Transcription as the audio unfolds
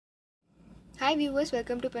Hi viewers,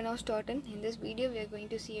 welcome to Penhouse.in. In this video, we are going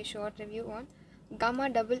to see a short review on Gama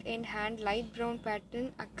double end hand light brown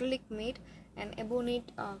pattern acrylic made and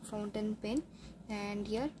ebonite fountain pen. And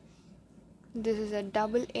here, this is a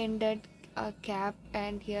double ended cap,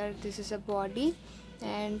 and here this is a body,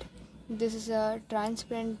 and this is a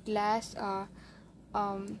transparent glass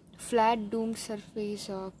flat domed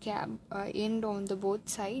surface cap end on the both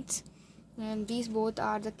sides, and these both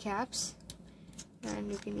are the caps.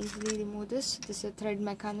 And you can easily remove this. This is a thread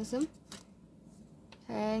mechanism,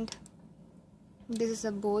 and this is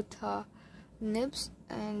a both nibs,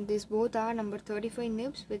 and these both are number 35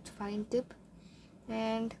 nibs with fine tip.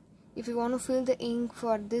 And if you want to fill the ink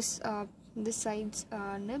for this side's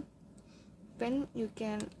nib pen, you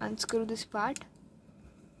can unscrew this part,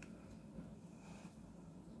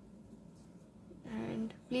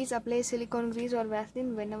 and please apply silicone grease or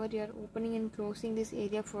Vaseline whenever you are opening and closing this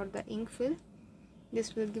area for the ink fill.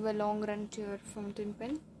 This will give a long run to your fountain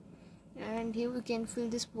pen. And here we can fill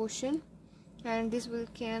this portion, and this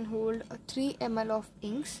can hold 3 ml of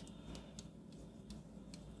inks.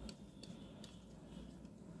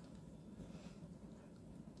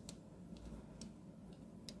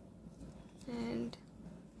 And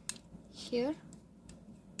here,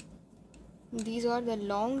 these are the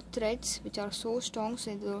long threads which are so strong,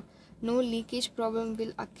 so no leakage problem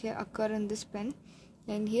will occur in this pen.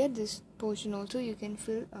 And here, this portion also you can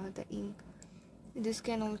fill the ink. This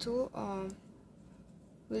can also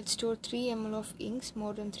will store 3 ml of inks,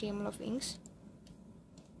 more than 3 ml of inks.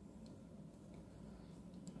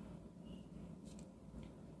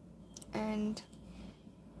 And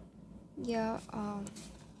yeah,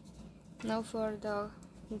 now for the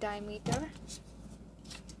diameter.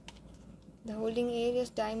 The holding area's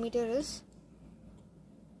diameter is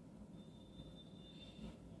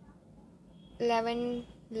 11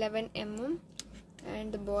 mm,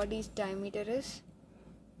 and the body's diameter is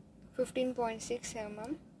 15.6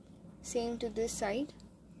 mm. Same to this side,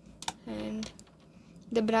 and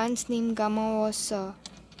the brand's name Gama was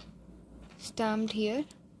stamped here.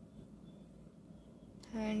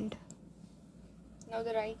 And now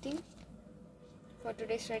the writing. For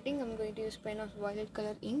today's writing, I'm going to use pen of violet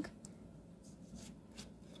color ink.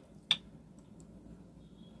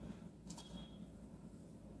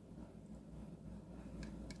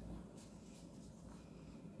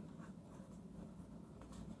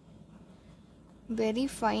 Very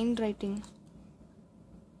fine writing.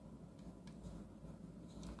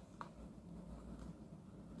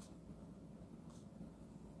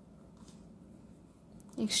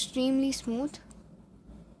 Extremely smooth.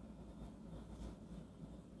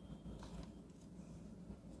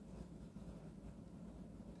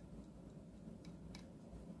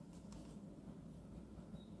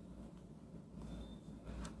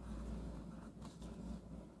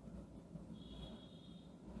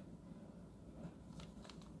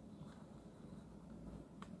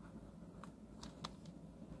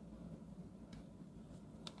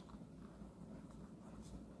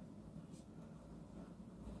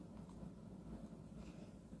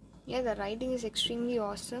 Yeah, the writing is extremely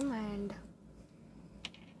awesome. And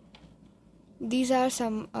these are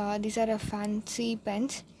a fancy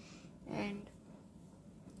pens, and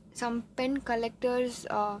some pen collectors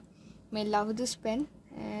may love this pen.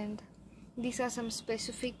 And these are some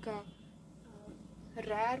specific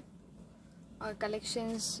rare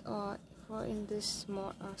collections for in this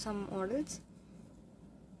some models.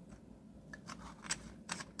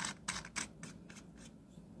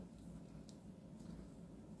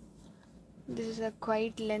 This is a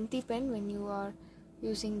quite lengthy pen when you are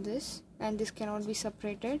using this, and this cannot be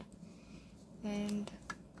separated. And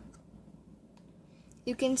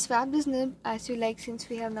you can swap this nib as you like, since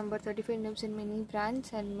we have number 35 nibs in many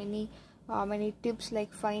brands and many tips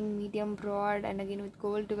like fine, medium, broad, and again with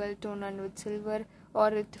gold dual tone and with silver, or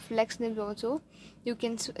with flex nibs also. You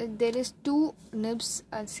can there is 2 nibs,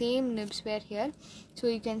 same nibs were here, so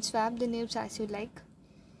you can swap the nibs as you like.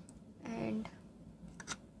 And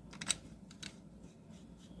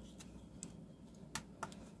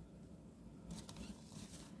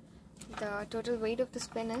the total weight of this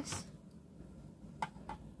pen is,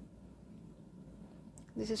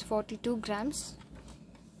 this is 42 grams.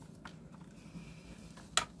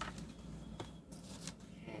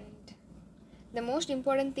 And the most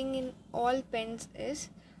important thing in all pens is,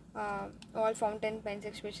 all fountain pens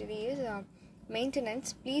especially, is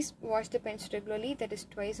maintenance. Please wash the pens regularly, that is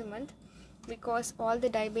twice a month, because all the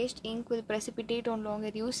dye-based ink will precipitate on longer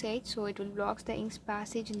usage, so it will block the ink's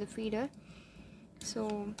passage in the feeder.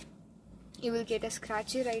 So you will get a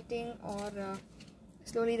scratchy writing, or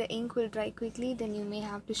slowly the ink will dry quickly. Then you may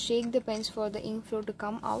have to shake the pens for the ink flow to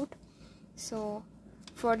come out. So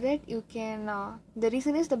for that you can the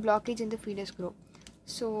reason is the blockage in the feeder screw.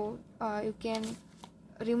 So you can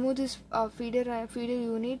remove this feeder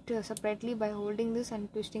unit separately by holding this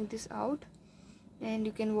and twisting this out, and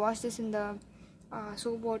you can wash this in the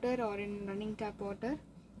soap water or in running tap water,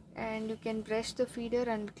 and you can brush the feeder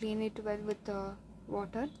and clean it well with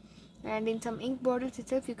water. And in some ink bottles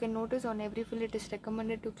itself, you can notice on every fill it is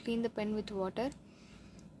recommended to clean the pen with water.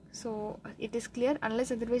 So it is clear,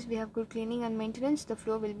 unless otherwise we have good cleaning and maintenance, the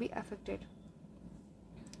flow will be affected.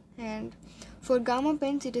 And for Gama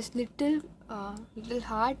pens, it is little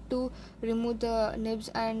hard to remove the nibs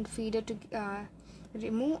and feeder to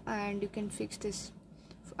remove, and you can fix this.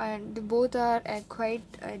 And both are quite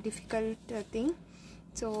a difficult thing.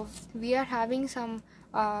 So we are having some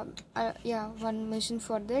one machine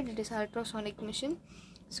for that. It is ultrasonic machine.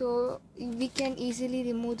 So we can easily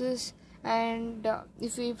remove this, and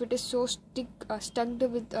if it is so stuck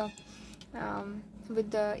with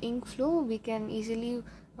the ink flow, we can easily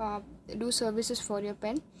do services for your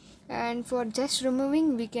pen. And for just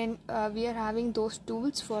removing, we are having those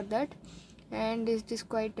tools for that, and it is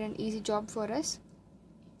quite an easy job for us.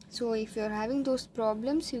 So if you are having those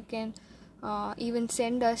problems, you can even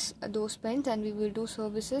send us those pens, and we will do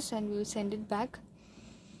services and we will send it back.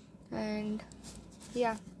 And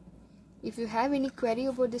yeah, if you have any query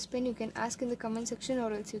about this pen, you can ask in the comment section,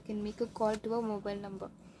 or else you can make a call to our mobile number.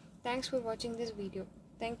 Thanks for watching this video.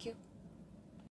 Thank you.